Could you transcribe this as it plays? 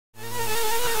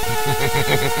Who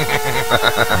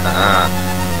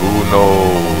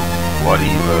knows what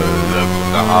evil lurks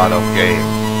in the heart of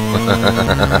games?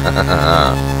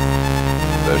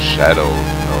 The Shadow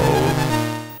knows.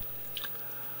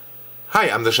 Hi,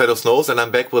 I'm the Shadow Knows, and I'm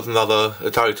back with another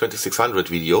Atari 2600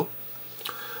 video.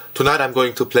 Tonight I'm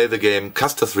going to play the game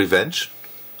Custer's Revenge.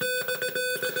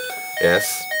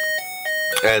 Yes.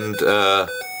 And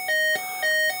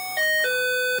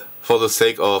for the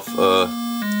sake of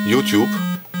YouTube,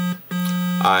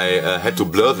 I had to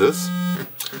blur this.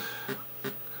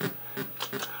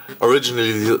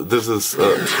 Originally this is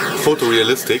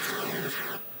photorealistic.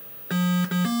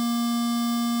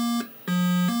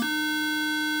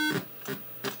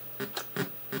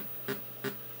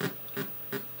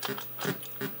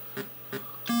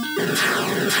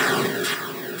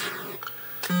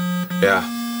 Yeah.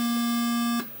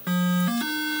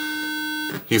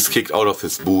 He's kicked out of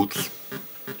his boots.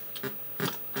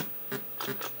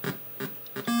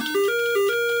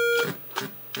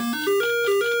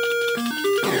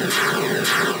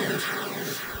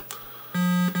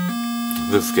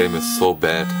 This game is so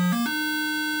bad.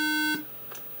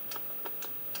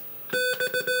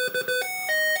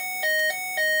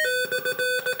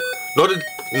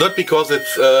 Not because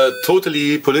it's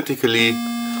totally politically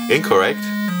incorrect,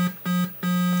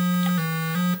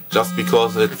 just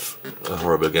because it's a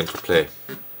horrible game to play.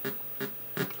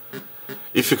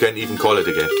 If you can even call it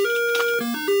a game.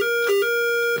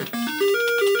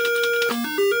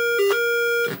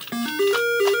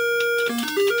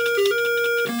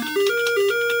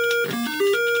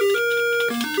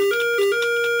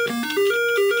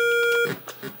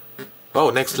 Oh,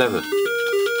 next level.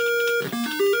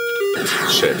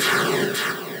 Shit.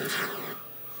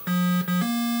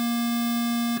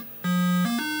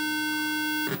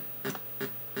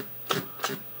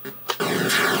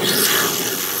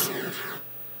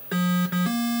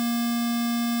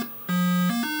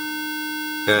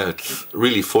 Yeah, it's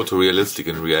really photorealistic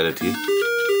in reality.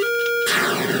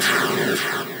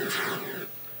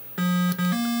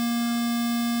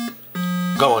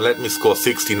 Come on, let me score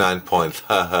 69 points.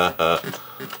 Ha ha ha.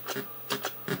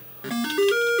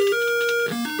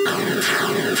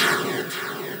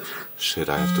 Shit,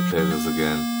 I have to play this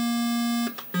again.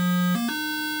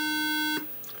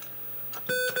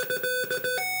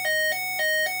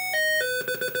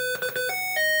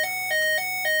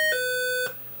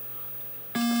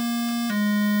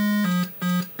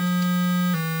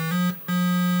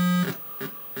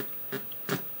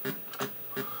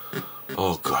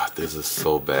 Oh god, this is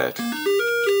so bad.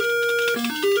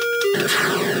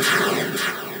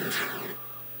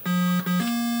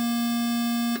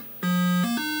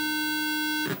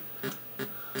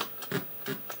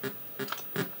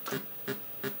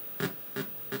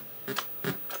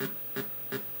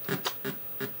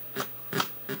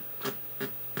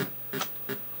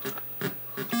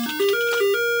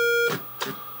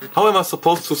 How am I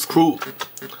supposed to screw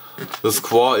the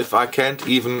square if I can't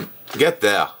even get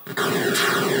there?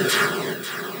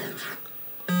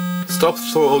 Stop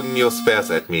throwing your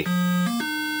spares at me.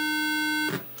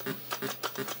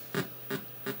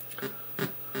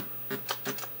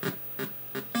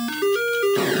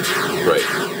 Great.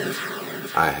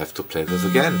 I have to play this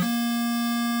again.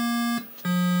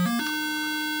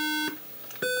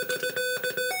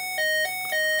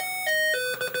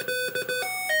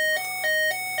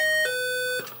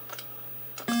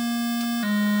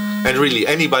 And really,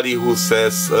 anybody who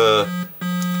says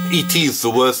E.T. is the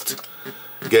worst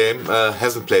game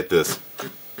hasn't played this.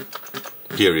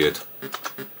 Period.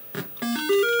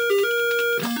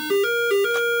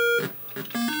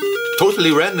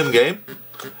 Totally random game,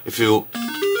 if you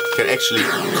can actually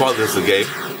call this a game.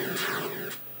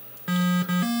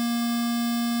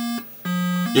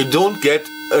 You don't get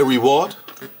a reward.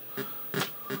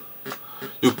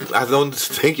 I don't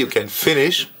think you can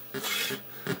finish.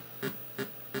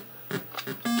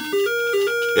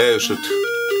 Yeah, you should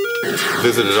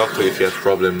visit a doctor if you have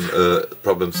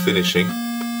problems finishing.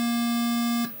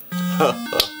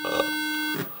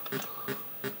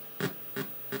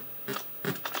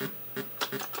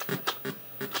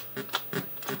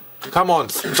 Come on,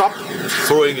 stop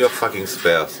throwing your fucking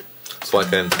spares, so I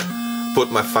can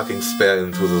put my fucking spare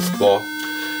into the score.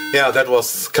 Yeah, that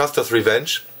was Custer's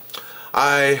Revenge.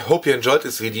 I hope you enjoyed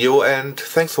this video and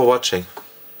thanks for watching.